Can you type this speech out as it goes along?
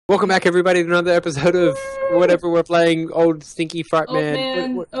Welcome back, everybody, to another episode of whatever we're playing. Old Stinky Fart Old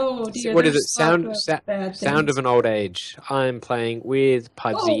Man. Oh dear. What is it? Bad Sound of an Old Age. I'm playing with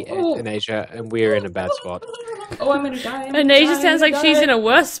Puddzee and Eneija, and we're in a bad spot. Oh, I'm gonna die. Eneija sounds like she's in a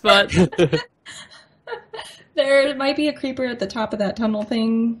worse spot. There might be a creeper at the top of that tunnel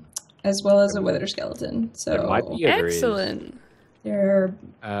thing, as well as a wither skeleton. So There might be. Excellent. There.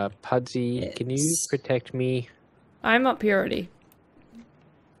 Puddzee, can you protect me? I'm up here already.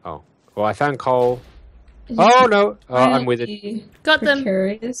 Oh, well, I found coal. Oh no! Oh, I'm withered. Got them.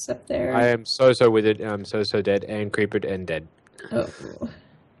 Precarious up there. I am so withered. I'm so dead and creepered and dead. Oh.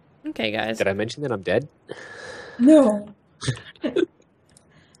 Okay, guys. Did I mention that I'm dead? No.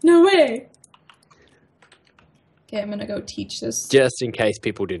 No way. Okay, I'm gonna go teach this. Just in case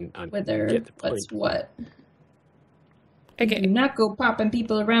people didn't whether get the point. what's what. Okay. Do not go popping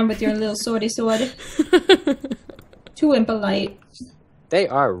people around with your little swordy sword. Too impolite. They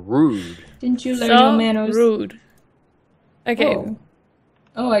are rude. Didn't you learn So your manners? rude. Okay.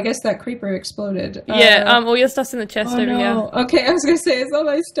 Oh, I guess that creeper exploded. Yeah, all your stuff's in the chest over here. Okay, I was gonna say, is all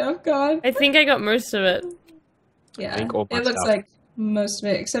my stuff gone? I think I got most of it. Yeah, think all my it looks stuff. like most of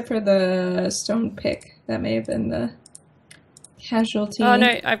it, except for the stone pick. That may have been the casualty. Oh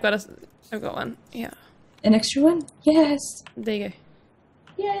no, I've got one. Yeah. An extra one? Yes! There you go.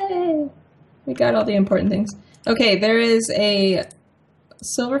 Yay! We got all the important things. Okay, there is a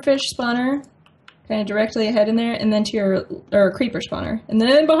silverfish spawner kind of directly ahead in there, and then to your, or creeper spawner. And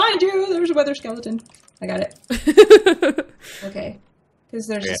then behind you, there's a weather skeleton. I got it. Okay. Because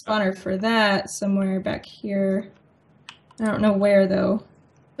there's a spawner for that somewhere back here. I don't know where, though.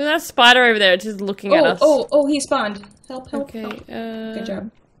 There's that spider over there just looking at us. Oh, he spawned. Help. Okay, Help. Good job.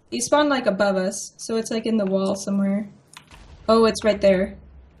 He spawned, like, above us, so it's, like, in the wall somewhere. Oh, it's right there.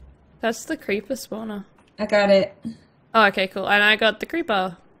 That's the creeper spawner. I got it. Oh, okay, cool. And I got the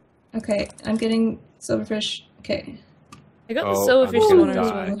creeper. Okay, I'm getting silverfish. Okay. I got the Oh, silverfish I'm gonna spawner as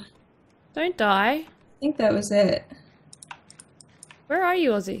die. well. Don't die. I think that was it. Where are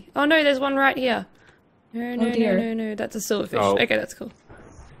you, Ozzy? Oh no, there's one right here. No, dear. no. That's a silverfish. Oh. Okay, that's cool.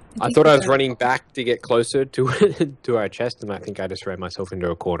 I thought I was running back to get closer to to our chest, and I think I just ran myself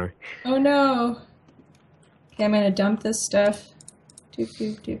into a corner. Oh no. Okay, I'm gonna dump this stuff. Doop,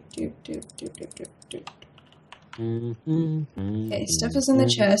 doop, doop, doop, doop, doop, doop, doop, doop. Okay, stuff is in the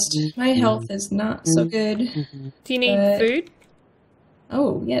chest. My health is not so good. Do you need food?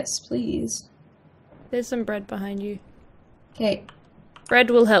 Oh, yes, please. There's some bread behind you. Okay. Bread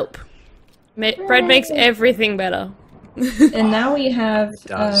will help. Bread makes everything better. And now we have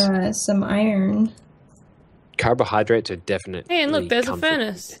does. some iron. Carbohydrates are definitely. Hey, and look, there's a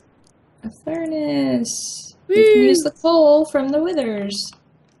furnace. A furnace. Woo! We can use the coal from the withers.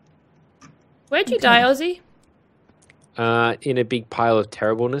 Where'd you die, Ozzy? In a big pile of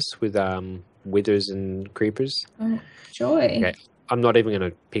terribleness with withers and creepers. Oh, joy. Okay, I'm not even going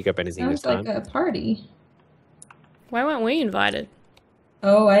to pick up anything Sounds this time. like a party. Why weren't we invited?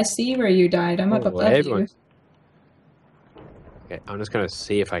 Oh, I see where you died. I'm up above you. Okay, I'm just going to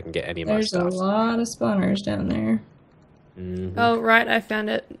see if I can get any of my There's stuff. a lot of spawners down there. Mhm. Oh, right, I found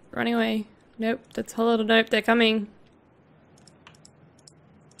it. Running away. Nope, that's a little nope, they're coming.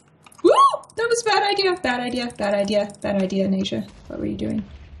 Woo! That was a bad idea. Bad idea, Eneija. What were you doing?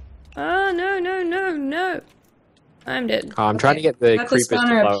 Oh, no. I'm dead. Oh, I'm trying to get the Got the creepers to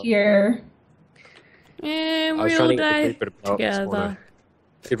spawner blow up here. And I was we trying all to get the die creeper to blow up the together. spawner.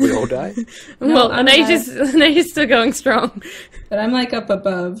 Did we all die? Well, I'm Aneija's still going strong. But I'm like up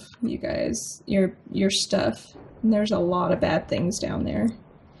above you guys. Your stuff. And there's a lot of bad things down there.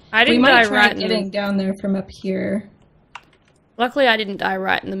 I We didn't might die try right in getting the... down there from up here. Luckily, I didn't die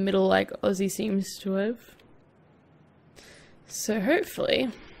right in the middle like Ozzy seems to have. So hopefully,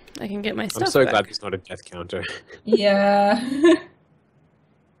 I can get my stuff I'm so back. glad there's not a death counter. Yeah.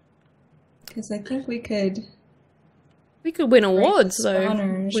 Because I think we could We could win break the awards, though,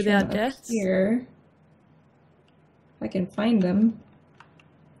 spawners without from up deaths. here. If I can find them.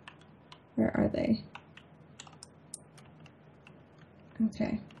 Where are they?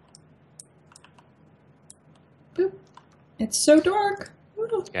 Okay. Boop. It's so dark. Woo.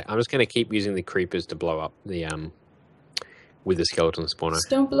 Okay, I'm just going to keep using the creepers to blow up the with the skeleton spawner. Just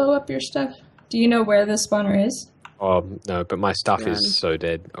don't blow up your stuff. Do you know where the spawner is? Oh no, but my stuff Run. is so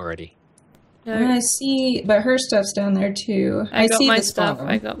dead already. No, I see, but her stuff's down there too. I got see my the stuff. spawner.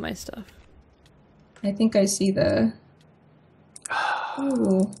 I got my stuff. I think I see the.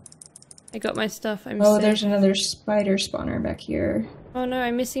 Oh. I got my stuff. I'm Oh, safe. there's another spider spawner back here. Oh no,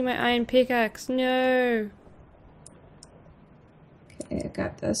 I'm missing my iron pickaxe. No. Okay, I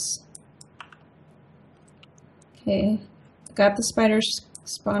got this. Okay. I got the spider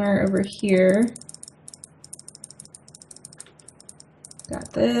spawner over here.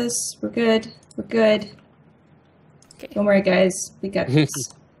 Got this. We're good. We're good. Okay. Don't worry, guys. We got this.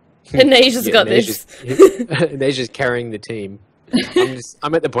 Eneija's got this. Eneija's carrying the team.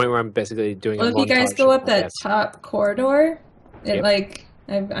 I'm at the point where I'm basically doing Well, a if you guys montage go of up my that deaths. top corridor, it Yep. like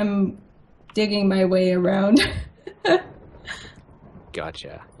I'm digging my way around.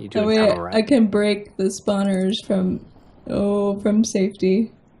 Gotcha. You That doing way tunnel I right? can break the spawners from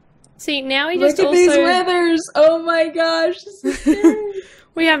safety. See, now we Look just at these also... withers! Oh my gosh, this is scary.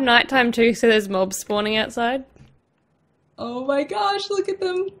 We have nighttime too, so there's mobs spawning outside. Oh my gosh, look at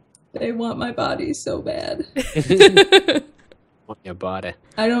them. They want my body so bad. On your body.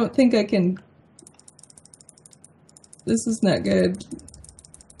 I don't think I can... This is not good.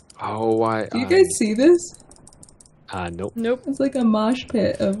 Oh, why? Do you guys see this? Nope. Nope. It's like a mosh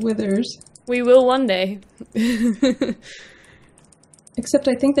pit of withers. We will one day. Except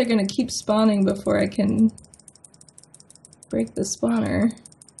I think they're gonna keep spawning before I can break the spawner.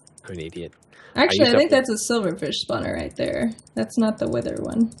 I'm an idiot. Actually, I used think up- that's a silverfish spawner right there. That's not the wither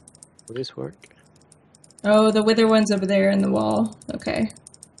one. Will this work? Oh, the wither one's over there in the wall. Okay.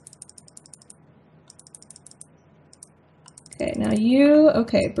 Okay, now you...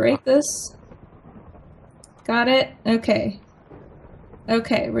 Okay, break this. Got it? Okay.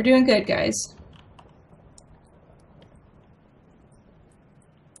 Okay, we're doing good, guys.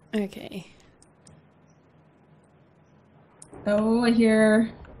 Okay. Oh, I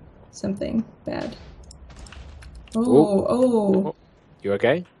hear something bad. Ooh. Oh. You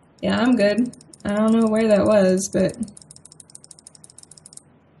okay? Yeah, I'm good. I don't know where that was, but...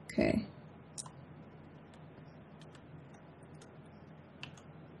 Okay.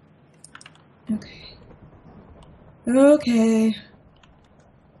 Okay. Okay.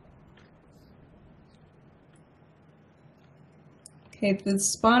 Okay, the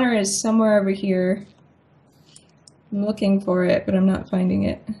spawner is somewhere over here. I'm looking for it, but I'm not finding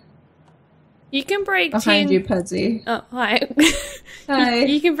it. You can break Behind TNT. you, Puddzee. Oh, hi. Hi.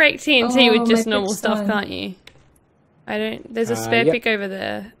 You can break TNT Oh, with just my normal pick's stuff, gone. can't you? I don't. There's a spare Yep. pick over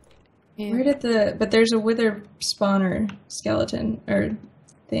there. Yeah. Where did the... But there's a wither spawner skeleton, or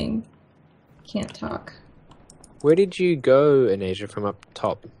thing. Can't talk. Where did you go, Eneija, from up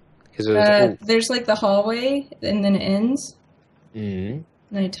top? Because it was There's like the hallway, and then it ends. Mm.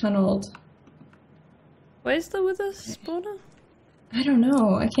 And I tunneled. Where's the wither spawner? I don't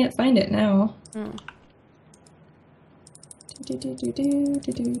know. I can't find it now. Oh. Okay,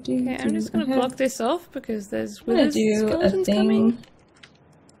 Okay, I'm just gonna block this off because there's I'm gonna wither do a skeletons thing. coming.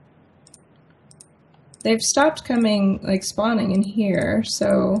 They've stopped coming, like spawning in here,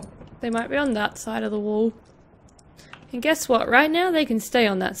 so They might be on that side of the wall. And guess what? Right now they can stay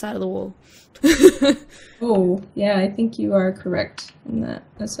on that side of the wall. oh yeah, I think you are correct in that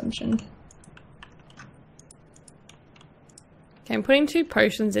assumption. Okay, I'm putting 2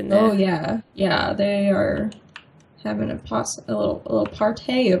 potions in there. Oh yeah, yeah, they are having a little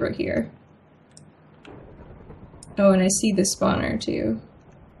party over here. Oh, and I see the spawner too.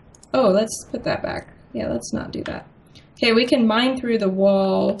 Oh, let's put that back. Yeah, let's not do that. Okay, we can mine through the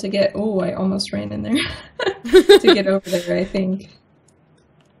wall to get... Oh, I almost ran in there. to get over there, I think.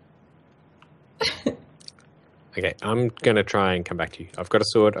 Okay, I'm gonna try and come back to you. I've got a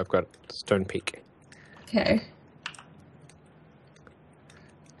sword. I've got stone peak. Okay.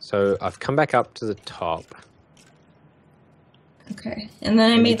 So I've come back up to the top. Okay. And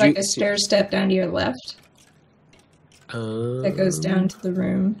then I And made did you like a see- stair step down to your left that goes down to the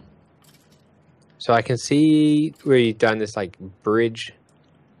room. So I can see where you've done this like bridge.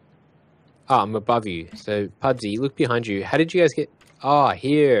 Oh, I'm above you. So Puddzee, look behind you. How did you guys get? Oh,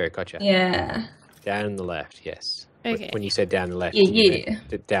 here. Gotcha. Yeah. Down the left. Yes. Okay. When you said down the left. Yeah, you yeah.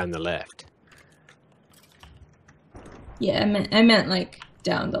 meant down the left. Yeah, I meant like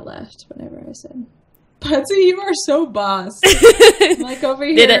down the left whenever I said. Puddzee, you are so boss. I'm like over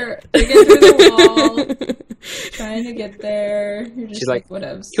Did here, it. digging through the wall, trying to get there. You're just She's like, like,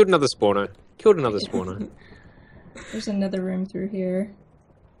 whatevs. Killed another spawner. Killed another spawner. There's another room through here.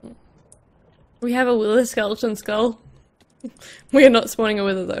 We have a wither skeleton skull. We are not spawning a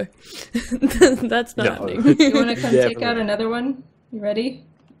wither though. That's not No. happening. You want to come take Definitely. out another one? You ready?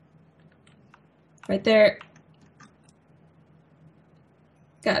 Right there.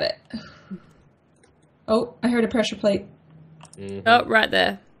 Got it. Oh, I heard a pressure plate. Mhm. Oh, right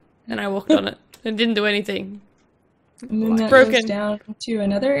there. And I walked on it. It didn't do anything. And then that Broken. goes down to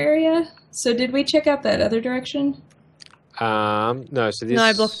another area. So did we check out that other direction? No. So this. No,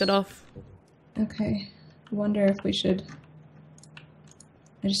 I blocked it off. Okay. I wonder if we should...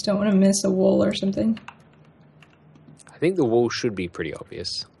 I just don't want to miss a wool or something. I think the wall should be pretty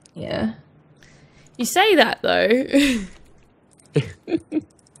obvious. Yeah. You say that though.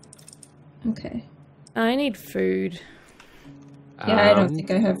 Okay. I need food. Yeah, I don't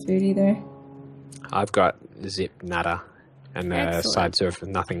think I have food either. I've got zip nada and a side surf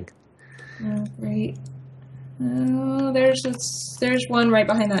and nothing. Oh, great. Oh, there's one right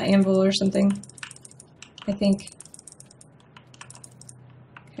behind that anvil or something. I think.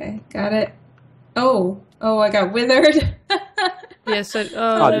 Okay, got it. Oh, I got withered. Yeah, so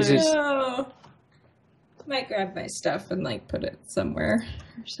No. Might grab my stuff and like put it somewhere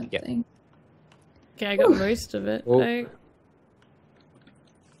or something. Okay, I got most of it. Oh.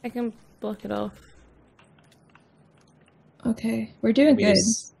 I can block it off. Okay, we're doing good.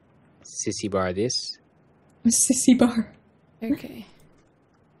 Sissy bar this. Sissy bar. Okay.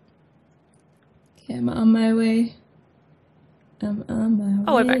 Okay, I'm on my way. I'm on my way.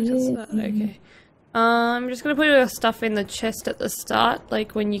 Oh, we're back to the start. Okay. I'm just gonna put your stuff in the chest at the start,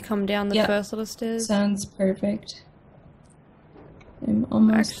 like when you come down the first lot of stairs. Sounds perfect. I'm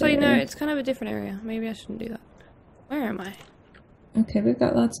almost Actually, there. no, it's kind of a different area. Maybe I shouldn't do that. Where am I? Okay, we've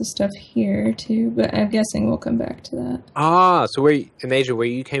got lots of stuff here too, but I'm guessing we'll come back to that. Ah, so Eneija, where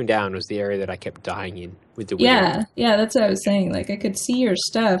you came down was the area that I kept dying in with the window. Yeah, that's what I was saying. Like, I could see your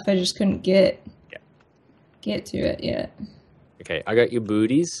stuff, I just couldn't get to it yet. Okay, I got your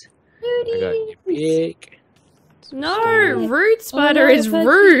booties. I got your pick. No, rude spider is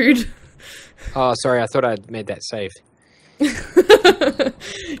rude. Oh, sorry, I thought I'd made that safe.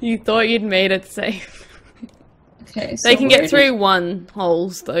 You thought you'd made it safe. Okay, so They can get through one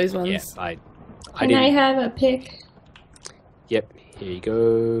holes, those ones. Yeah, I Can I have a pick? Yep, here you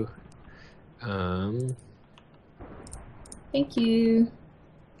go. Thank you.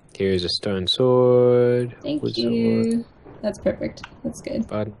 Here's a stone sword. Thank wood you. sword, That's perfect. That's good.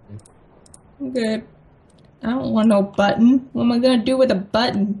 button. I'm good. I don't want no button. What am I gonna do with a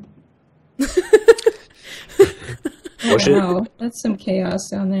button? Oh, wow, that's some chaos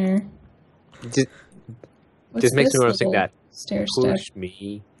down there. Just makes me want to sing that. Stair step. Push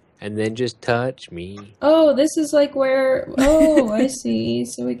me, and then just touch me. Oh, this is like where... Oh, I see.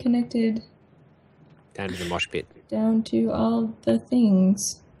 So we connected Down to the mosh pit. down to all the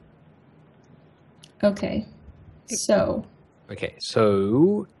things. Okay. So... Okay,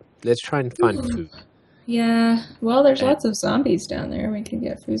 so let's try and find food. Yeah. Well, there's lots of zombies down there we can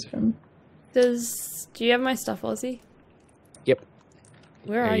get food from. Do you have my stuff, Ozzy? Yep.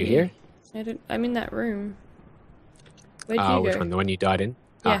 Where are you? Here? I'm in that room. Where'd you go? Which one? The one you died in?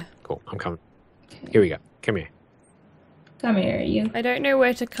 Yeah. Ah, cool. I'm coming. Here we go. Come here. Come here, you. I don't know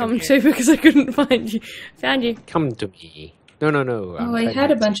where to come to because I couldn't find you. Found you. Come to me. No. Oh, I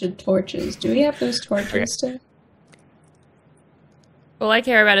had a bunch of torches. Do we have those torches still? All I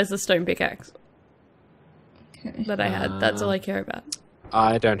care about is the stone pickaxe Okay. that I had. That's all I care about.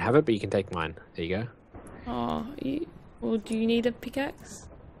 I don't have it, but you can take mine. There you go. Oh, well, do you need a pickaxe?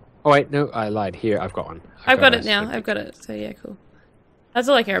 Oh, wait, no, I lied. Here, I've got one. I've got it now. I've got it. So yeah, cool. That's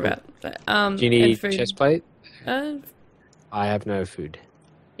all I care about. But, do you need food. chest plate? I have no food.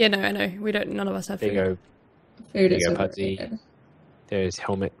 Yeah, no, I know. We don't. None of us have There food. you go. Food There is you go, overrated. Puddzee. There's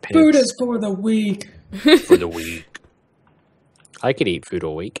helmet, pants. Food is for the weak. for the week. I could eat food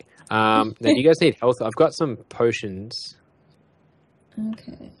all week. Now, do you guys need health? I've got some potions.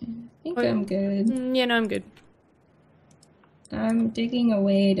 Okay. I think I'm good. Yeah, no, I'm good. I'm digging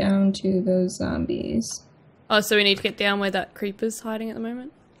away down to those zombies. Oh, so we need to get down where that creeper's hiding at the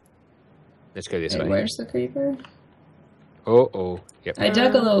moment? Let's go this Wait, way. where's the creeper? Oh. Yep. I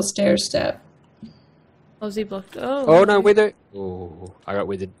dug a little stair step. Ozzy blocked. Oh. Oh, no, wither. Oh, I got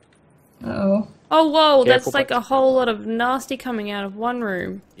withered. Uh-oh. Oh, whoa, Careful, that's like Puddzee. a whole lot of nasty coming out of one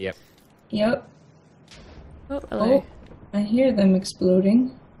room. Yep. Yep. Oh, hello. Oh, I hear them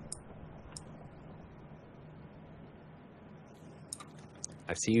exploding.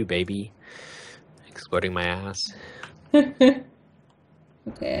 I see you, baby. Exploding my ass. Okay,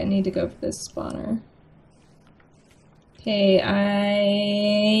 I need to go for this spawner. Okay,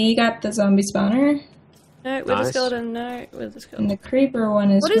 I got the zombie spawner. No, with Nice. the skeleton, no, with the And skeleton. the creeper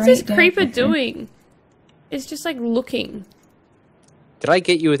one is What is right this down creeper here. doing? It's just like looking. Did I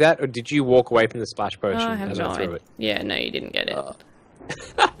get you with that, or did you walk away from the splash Oh, potion I have as no I threw idea. it? Yeah, no, you didn't get it.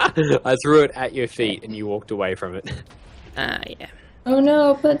 I threw it at your feet, and you walked away from it. Yeah. Oh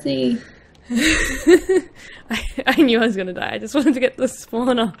no, Puddzee. I knew I was gonna die. I just wanted to get the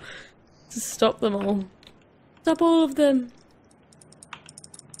spawner to stop them all. Stop all of them.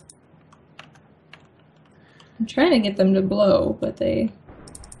 I'm trying to get them to blow, but they...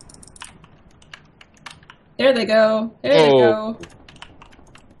 There they go. There they Oh. go.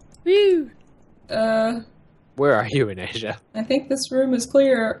 Woo! Where are you in Asia? I think this room is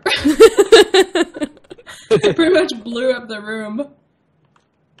clear. I pretty much blew up the room.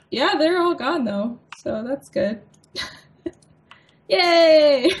 Yeah, they're all gone though, so that's good.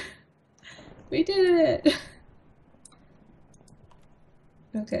 Yay! We did it!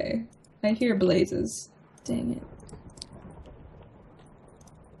 Okay, I hear blazes. Dang it.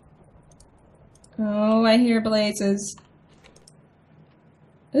 Oh, I hear blazes.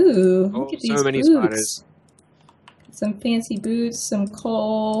 Ooh, look at these so many boots. spiders. Some fancy boots, some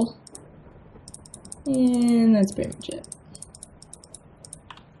coal. And that's pretty much it.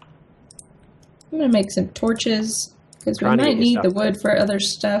 I'm gonna make some torches, because we might need the wood for other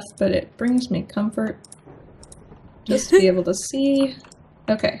stuff, but it brings me comfort just to be able to see.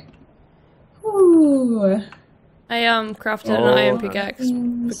 Okay. Ooh. I crafted an iron pickaxe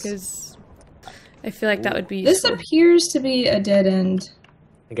because I feel like that would be This useful. appears to be a dead end.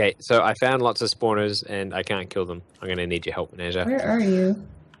 Okay, so I found lots of spawners and I can't kill them. I'm gonna need your help, Eneija. Where are you?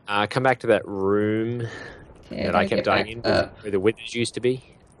 Come back to that room that I kept dying in, where the withers used to be.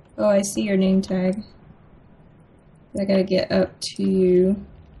 Oh, I see your name tag. I gotta get up to you.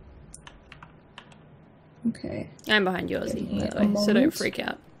 Okay. I'm behind you, Ozzy, by the way, so don't moment. freak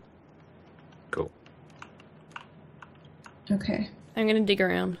out. Cool. Okay. I'm gonna dig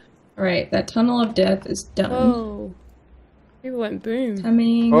around. Alright, that tunnel of death is done. Oh. People went boom.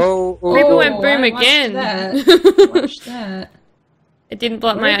 Coming. People went boom again. Watch that. It didn't blow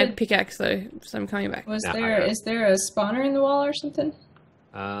up my pickaxe though, so I'm coming back. Is there a spawner in the wall or something?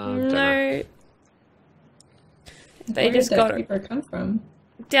 No. They Where just did got that creeper come from?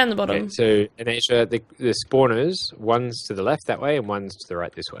 down the bottom. Okay, so Eneija, the spawners, one's to the left that way and one's to the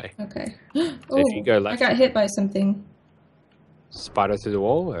right this way. Okay. So if you go left, I got hit by something. spider through the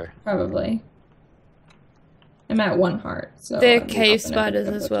wall, or Probably. I'm at 1 heart, so They're I'm cave hoping I can spiders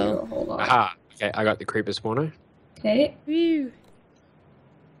come as with you well. a whole lot. aha. Okay, I got the creeper spawner. Okay. Whew.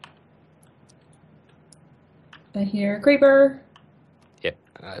 I hear a creeper. Yep,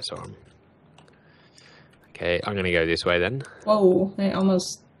 I saw him. Okay, I'm gonna go this way then. Whoa! I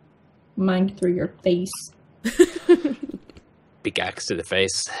almost mined through your face. Big axe to the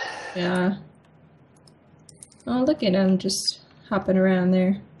face. Yeah. Oh, look at him just hopping around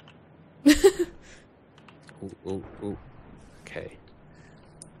there. Ooh, ooh, ooh. Okay.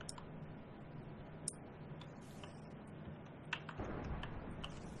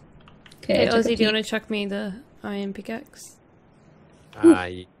 Okay, Hey I took a Ozzy, do you want peek. to chuck me the iron pickaxe?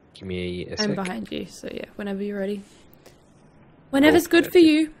 Give me a I'm sec. behind you, so yeah, whenever you're ready. Whenever's good for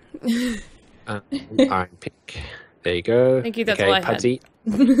you. Iron pick. There you go. Thank you, that's okay, all I had.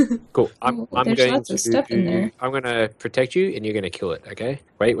 Puddzee. Cool. I'm there's going lots of stuff in there. I'm gonna protect you, and you're gonna kill it. Okay?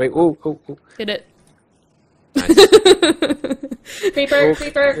 Wait. Oh. Did it. Nice. Creeper,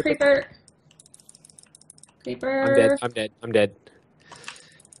 creeper, creeper. Creeper. I'm dead.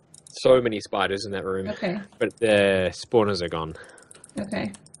 So many spiders in that room. Okay, But the spawners are gone.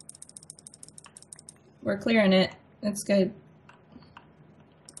 okay. We're clearing it. That's good.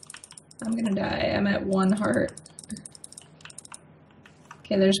 I'm gonna die. I'm at 1 heart.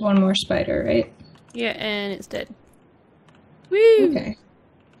 Okay, there's one more spider, right? Yeah, and it's dead. Woo! Okay.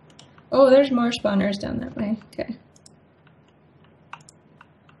 Oh, there's more spawners down that way. Okay.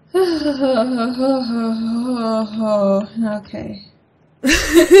 Okay.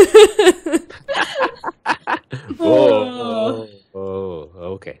 Oh,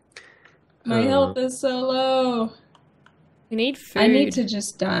 okay. My health is so low. We need food. I need to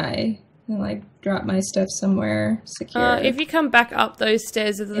just die and like drop my stuff somewhere secure. If you come back up those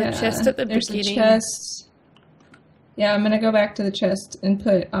stairs, there's a chest at the there's beginning. a chest. Yeah, I'm gonna go back to the chest and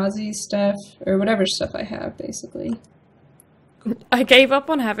put Ozzy's stuff or whatever stuff I have, basically. I gave up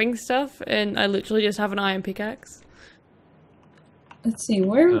on having stuff, and I literally just have an iron pickaxe. Let's see,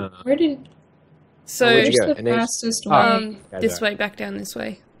 where did So, where'd you where's go? the And fastest way? this way, back down this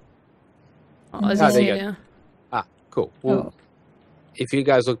way. Oh, Oh, Ozzy's there you here go. now. Cool. Well, if you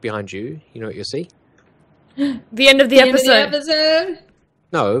guys look behind you, you know what you'll see? The end of the End of episode. the episode?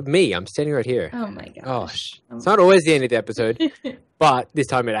 No, me. I'm standing right here. Oh my gosh. It's not always the end of the episode, but this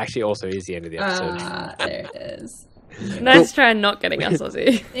time it actually also is the end of the episode. Ah, there it is. Nice try not getting us,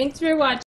 Ozzy. Thanks for watching.